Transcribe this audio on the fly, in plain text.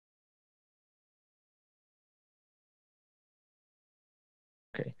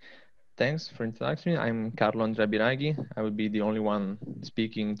Okay, thanks for introducing me. I'm Carlo Biraghi. I will be the only one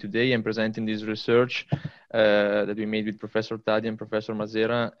speaking today and presenting this research that we made with Professor Tadi and Professor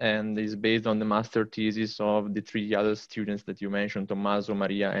Mazera, and is based on the master thesis of the three other students that you mentioned, Tommaso,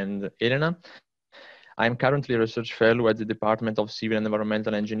 Maria, and Elena. I'm currently a research fellow at the Department of Civil and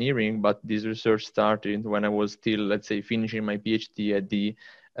Environmental Engineering, but this research started when I was still, let's say, finishing my PhD at the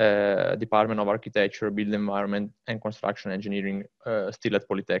Department of Architecture, Built Environment, and Construction Engineering, still at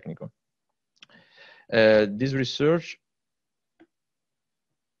Politecnico. This research,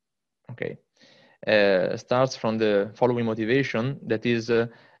 starts from the following motivation, that is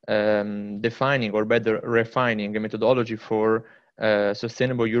defining, or better, refining a methodology for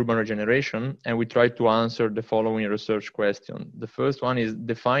sustainable urban regeneration, and we try to answer the following research question. The first one is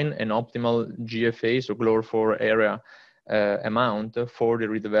define an optimal GFA, so global floor area amount for the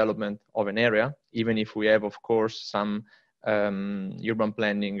redevelopment of an area, even if we have, of course, some urban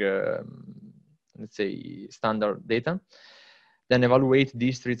planning, let's say, standard data. Then evaluate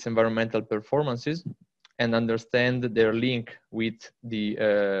districts' environmental performances and understand their link with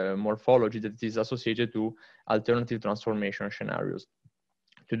the morphology that is associated to alternative transformation scenarios.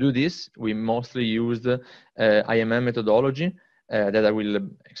 To do this, we mostly used IMM methodology that I will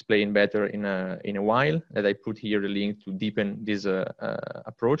explain better in a while, that I put here a link to deepen this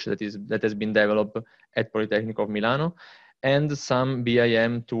approach that has been developed at Politecnico of Milano, and some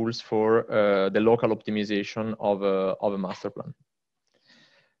BIM tools for the local optimization of a master plan.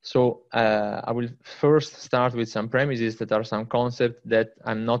 So I will first start with some premises that are some concepts that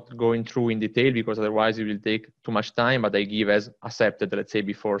I'm not going through in detail because otherwise it will take too much time, but I give as accepted, let's say,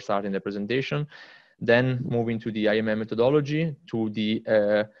 before starting the presentation. Then moving to the IMM methodology, to the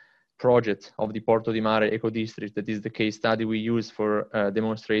project of the Porto di Mare EcoDistrict, that is the case study we use for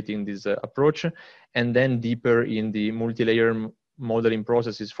demonstrating this approach, and then deeper in the multi-layer modeling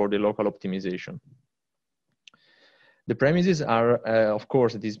processes for the local optimization. The premises are, of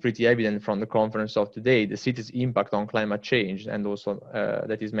course, it is pretty evident from the conference of today, the city's impact on climate change, and also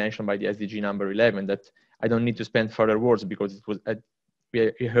that is mentioned by the SDG number 11, that I don't need to spend further words because it was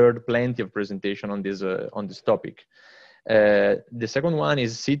we heard plenty of presentation on this topic. The second one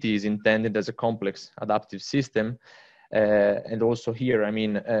is city is intended as a complex adaptive system. And also here, I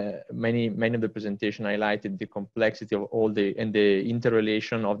mean, many of the presentation highlighted the complexity of all and the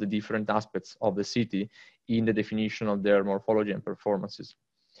interrelation of the different aspects of the city in the definition of their morphology and performances.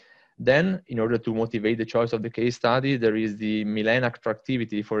 Then, in order to motivate the choice of the case study, there is the Milan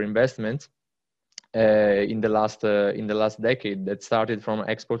attractivity for investment in the last decade that started from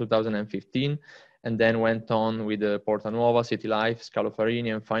Expo 2015. And then went on with the Porta Nuova, City Life,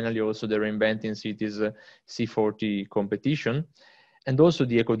 Scalofarini, and finally also the Reinventing Cities C40 competition. And also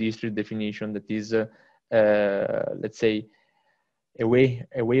the EcoDistrict definition that is, let's say, a way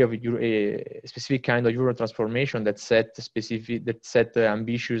of a specific kind of urban transformation that set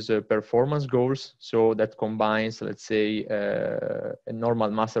ambitious performance goals. So that combines, let's say, a normal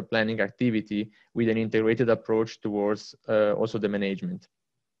master planning activity with an integrated approach towards also the management.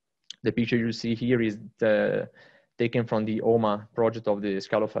 The picture you see here is taken from the OMA project of the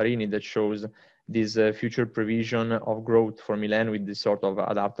Scalofarini that shows this future provision of growth for Milan with this sort of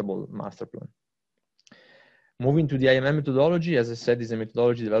adaptable master plan. Moving to the IMM methodology, as I said, is a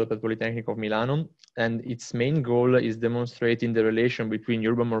methodology developed at Politecnico of Milano, and its main goal is demonstrating the relation between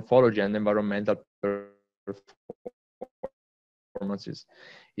urban morphology and environmental performances.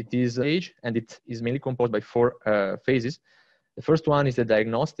 It is a stage, and it is mainly composed by 4 phases. The first one is the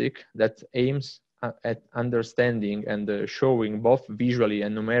diagnostic that aims at understanding and showing both visually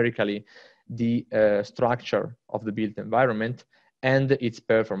and numerically the structure of the built environment and its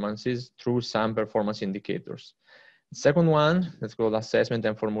performances through some performance indicators. The second one, that's called assessment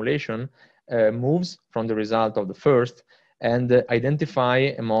and formulation, moves from the result of the first and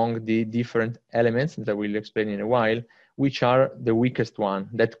identify among the different elements that I will explain in a while, which are the weakest one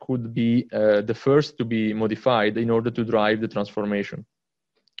that could be the first to be modified in order to drive the transformation.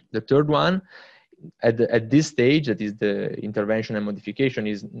 The third one, at this stage, that is the intervention and modification,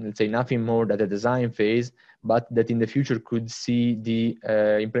 is, let's say, nothing more than the design phase, but that in the future could see the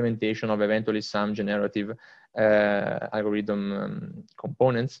implementation of eventually some generative algorithm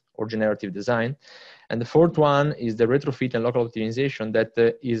components or generative design. And the fourth one is the retrofit and local optimization that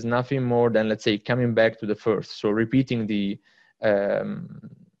is nothing more than, let's say, coming back to the first. So repeating the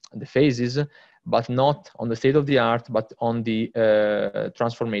phases, but not on the state of the art, but on the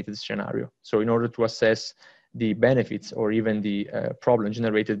transformated scenario. So in order to assess the benefits or even the problem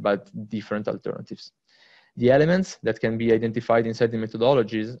generated by different alternatives. The elements that can be identified inside the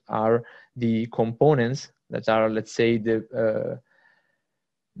methodologies are the components that are, let's say, the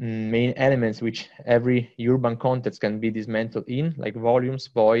main elements which every urban context can be dismantled in, like volumes,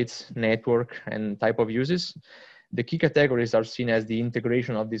 voids, network, and type of uses. The key categories are seen as the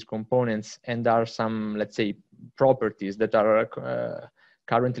integration of these components, and are some, let's say, properties that are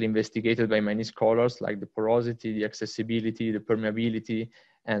currently investigated by many scholars, like the porosity, the accessibility, the permeability,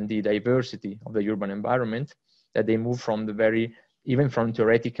 and the diversity of the urban environment, that they move from the very, even from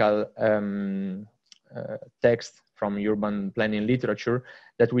theoretical text from urban planning literature,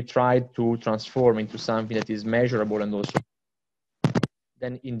 that we try to transform into something that is measurable, and also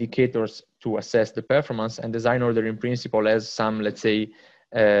then indicators to assess the performance. And design ordering principle as some, let's say,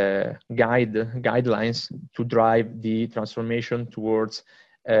 guidelines to drive the transformation towards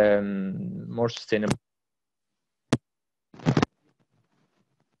more sustainable.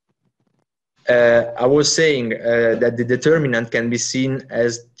 I was saying that the determinant can be seen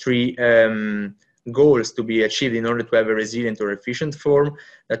as three goals to be achieved in order to have a resilient or efficient form,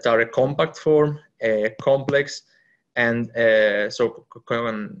 that are a compact form, a complex, and so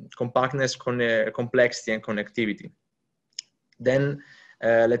compactness, complexity, and connectivity. Then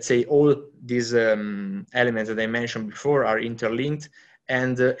let's say all these elements that I mentioned before are interlinked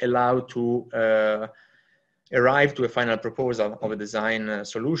and allow to arrive to a final proposal of a design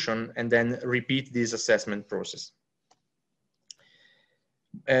solution, and then repeat this assessment process.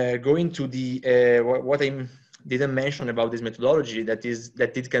 Going to the what I didn't mention about this methodology, that is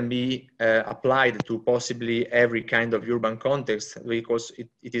that it can be applied to possibly every kind of urban context, because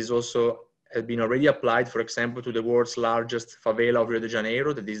it is also has been already applied, for example, to the world's largest favela of Rio de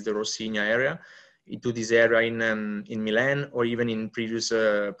Janeiro, that is the Rocinha area, into this area in Milan, or even in previous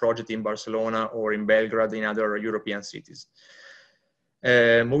project in Barcelona or in Belgrade, in other European cities.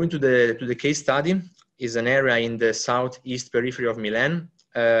 Moving to the case study, is an area in the southeast periphery of Milan.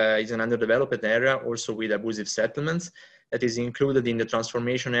 It's an underdeveloped area, also with abusive settlements, that is included in the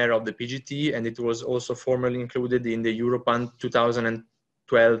transformation area of the PGT, and it was also formerly included in the Europan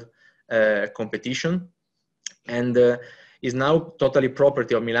 2012 competition, and is now totally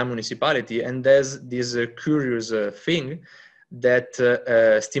property of Milan municipality. And there's this curious thing that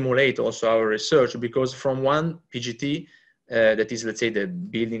stimulate also our research, because from one PGT, that is, let's say, the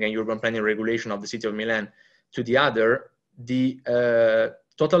building and urban planning regulation of the city of Milan, to the other, the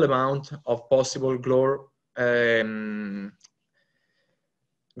total amount of possible gross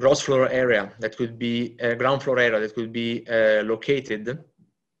floor area that could be ground floor area that could be located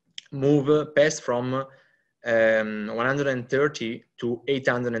passed from 130 to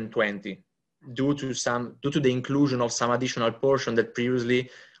 820 due to the inclusion of some additional portion that previously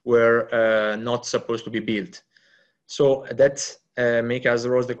were not supposed to be built. So that make us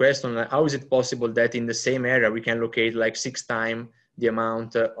raise the question: how is it possible that in the same area we can locate like 6 times the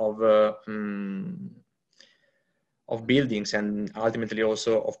amount of buildings, and ultimately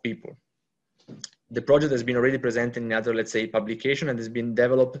also of people? The project has been already presented in other, let's say, publication, and has been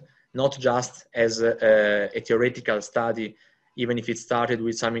developed not just as a theoretical study, even if it started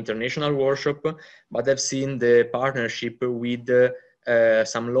with some international workshop, but I've seen the partnership with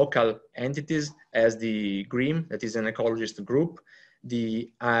some local entities, as the GREAM, that is an ecologist group,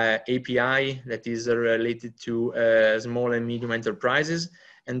 the API, that is related to small and medium enterprises,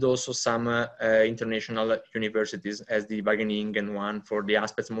 and also some international universities, as the Wageningen one, for the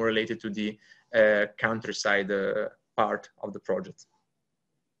aspects more related to the countryside part of the project.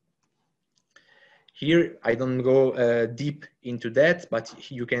 Here, I don't go deep into that,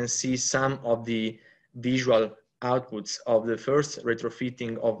 but you can see some of the visual outputs of the first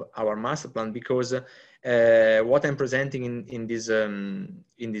retrofitting of our master plan, because what I'm presenting in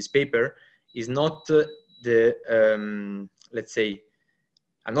this paper is not let's say,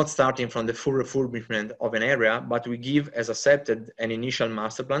 I'm not starting from the full refurbishment of an area, but we give as accepted an initial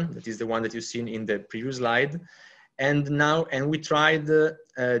master plan, that is the one that you've seen in the previous slide. And we tried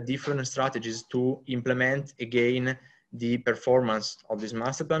different strategies to implement again the performance of this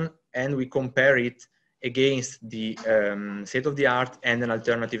master plan, and we compare it against the state of the art and an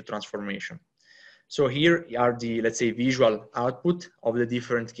alternative transformation. So here are the, let's say, visual output of the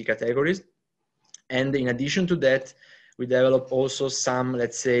different key categories. And in addition to that, we develop also some,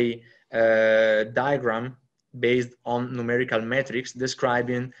 let's say, diagram based on numerical metrics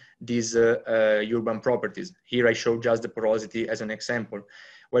describing these urban properties. Here I show just the porosity as an example,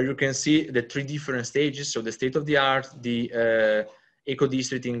 where you can see the 3 different stages. So the state of the art, the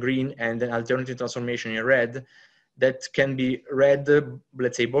EcoDistrict in green, and an alternative transformation in red, that can be read,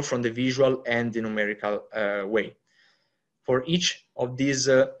 let's say, both from the visual and the numerical way. For each of these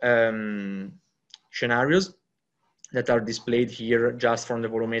scenarios that are displayed here just from the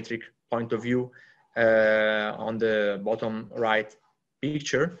volumetric point of view, on the bottom right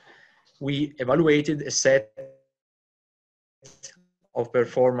picture, we evaluated a set of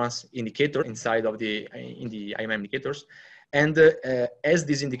performance indicators inside of the IMM indicators. And as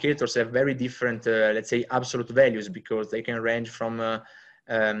these indicators have very different, let's say, absolute values, because they can range from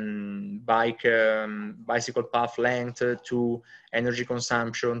bicycle path length to energy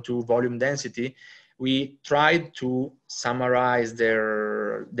consumption to volume density, we tried to summarize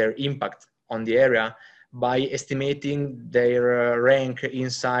their impact on the area by estimating their rank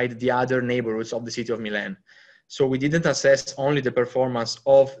inside the other neighborhoods of the city of Milan. So we didn't assess only the performance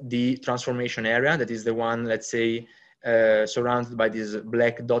of the transformation area, that is the one, let's say, surrounded by this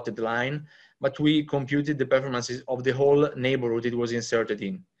black dotted line, but we computed the performances of the whole neighborhood it was inserted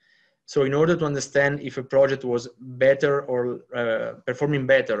in. So in order to understand if a project was better or performing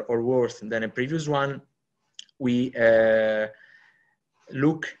better or worse than a previous one, we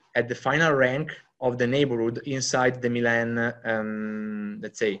look at the final rank of the neighborhood inside the Milan,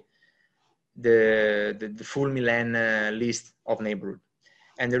 let's say, the full Milan list of neighborhood.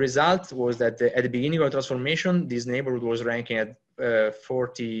 And the result was that at the beginning of the transformation, this neighborhood was ranking at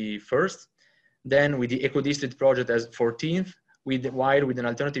 41st. Then with the EcoDistrict project as 14th, while with an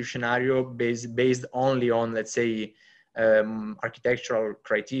alternative scenario based only on, let's say, architectural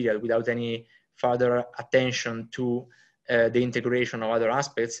criteria without any further attention to the integration of other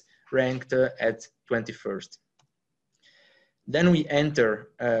aspects, ranked at 21st. Then we enter,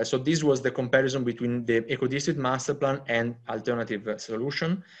 so this was the comparison between the EcoDistrict master plan and alternative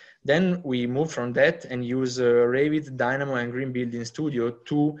solution. Then we move from that and use Revit, Dynamo, and Green Building Studio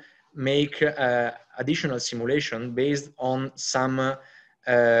to make additional simulation based on some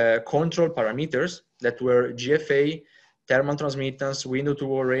control parameters that were GFA, thermal transmittance, window to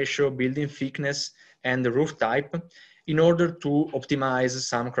wall ratio, building thickness, and the roof type, in order to optimize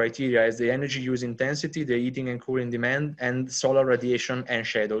some criteria as the energy use intensity, the heating and cooling demand, and solar radiation and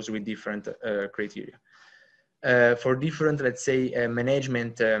shadows with different criteria. For different, let's say,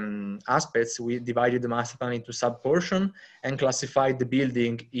 management aspects, we divided the master plan into sub-portion and classified the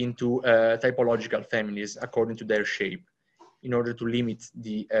building into typological families according to their shape, in order to limit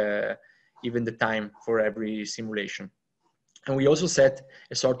the even the time for every simulation. And we also set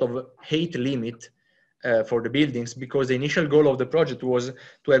a sort of height limit for the buildings, because the initial goal of the project was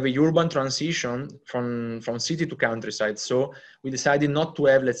to have a urban transition from city to countryside. So we decided not to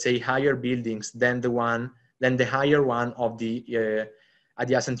have, let's say, higher buildings than the higher one of the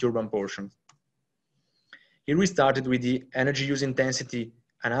adjacent urban portion. Here we started with the energy use intensity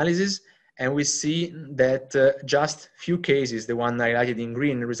analysis, and we see that just few cases, the one highlighted in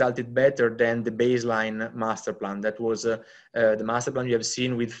green, resulted better than the baseline master plan. That was the master plan you have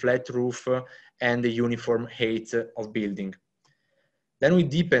seen with flat roof and the uniform height of building. Then we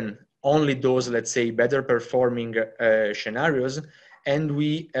deepen only those, let's say, better performing scenarios, and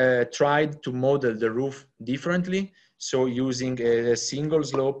we tried to model the roof differently. So using a single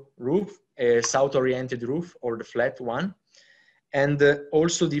slope roof, a south-oriented roof, or the flat one, and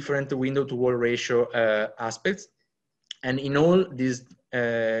also different window to wall ratio aspects. And in all these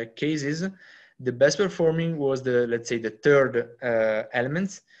cases, the best performing was the, let's say, the third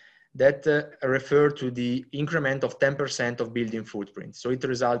element that refer to the increment of 10% of building footprint. So it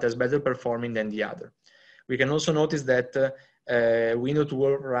results as better performing than the other. We can also notice that window to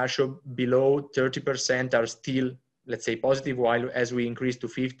wall ratio below 30% are still, let's say, positive, while as we increase to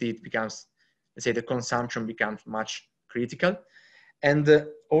 50, it becomes, let's say, the consumption becomes much critical. And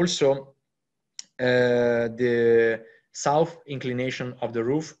also the south inclination of the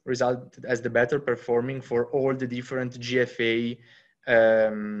roof resulted as the better performing for all the different GFA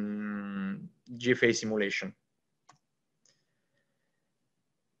simulation.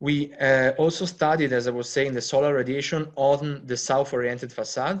 We also studied, as I was saying, the solar radiation on the south-oriented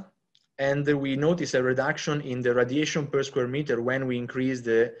facade, and we noticed a reduction in the radiation per square meter when we increased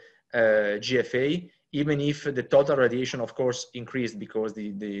the GFA, even if the total radiation, of course, increased because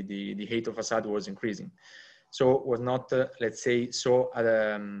the height of facade was increasing. So it was not, let's say, so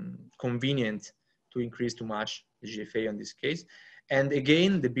convenient to increase too much the GFA in this case. And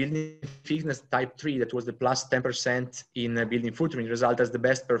again, the building thickness type 3, that was the plus 10% in building footprint, result as the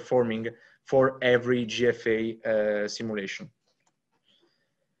best performing for every GFA simulation.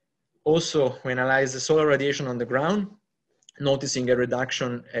 Also, we analyzed the solar radiation on the ground, noticing a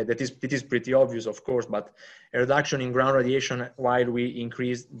reduction that is pretty obvious, of course, but a reduction in ground radiation while we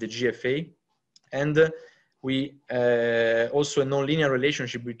increase the GFA. And we also a non-linear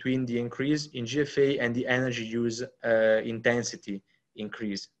relationship between the increase in GFA and the energy use intensity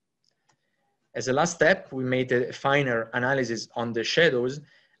increase. As a last step, we made a finer analysis on the shadows,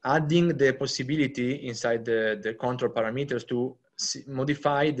 adding the possibility inside the control parameters to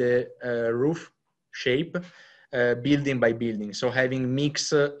modify the roof shape building by building. So having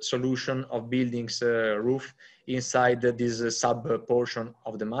mixed solution of buildings roof inside this sub portion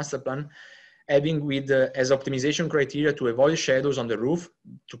of the master plan, having with as optimization criteria to avoid shadows on the roof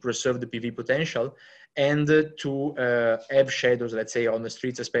to preserve the PV potential, and to have shadows, let's say, on the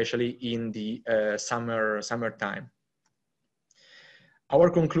streets, especially in the summertime. Our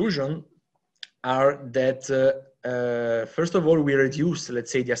conclusion are that first of all, we reduce,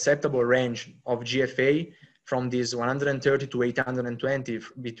 let's say, the acceptable range of GFA from this 130 to 820,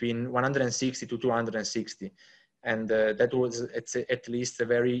 between 160 to 260. And that was at least a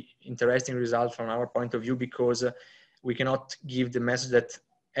very interesting result from our point of view, because we cannot give the message that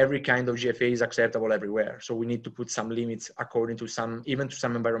every kind of GFA is acceptable everywhere. So we need to put some limits according to even to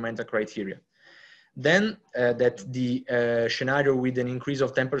some environmental criteria. Then that the scenario with an increase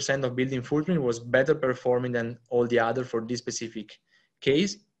of 10% of building footprint was better performing than all the other for this specific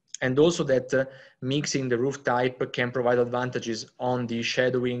case. And also that mixing the roof type can provide advantages on the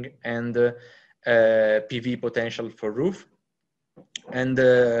shadowing and PV potential for roof. And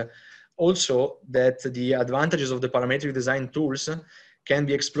also that the advantages of the parametric design tools can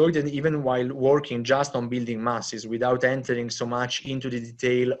be exploited even while working just on building masses without entering so much into the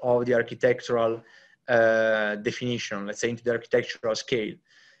detail of the architectural definition, let's say into the architectural scale.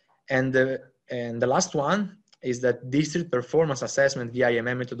 And the last one is that district performance assessment via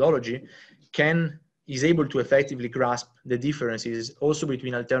IMM methodology is able to effectively grasp the differences also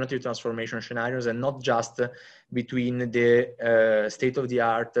between alternative transformation scenarios, and not just between the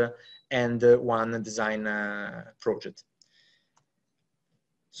state-of-the-art and one design project.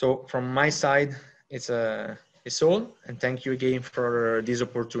 So from my side, it's all, and thank you again for this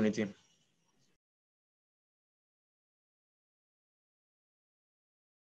opportunity.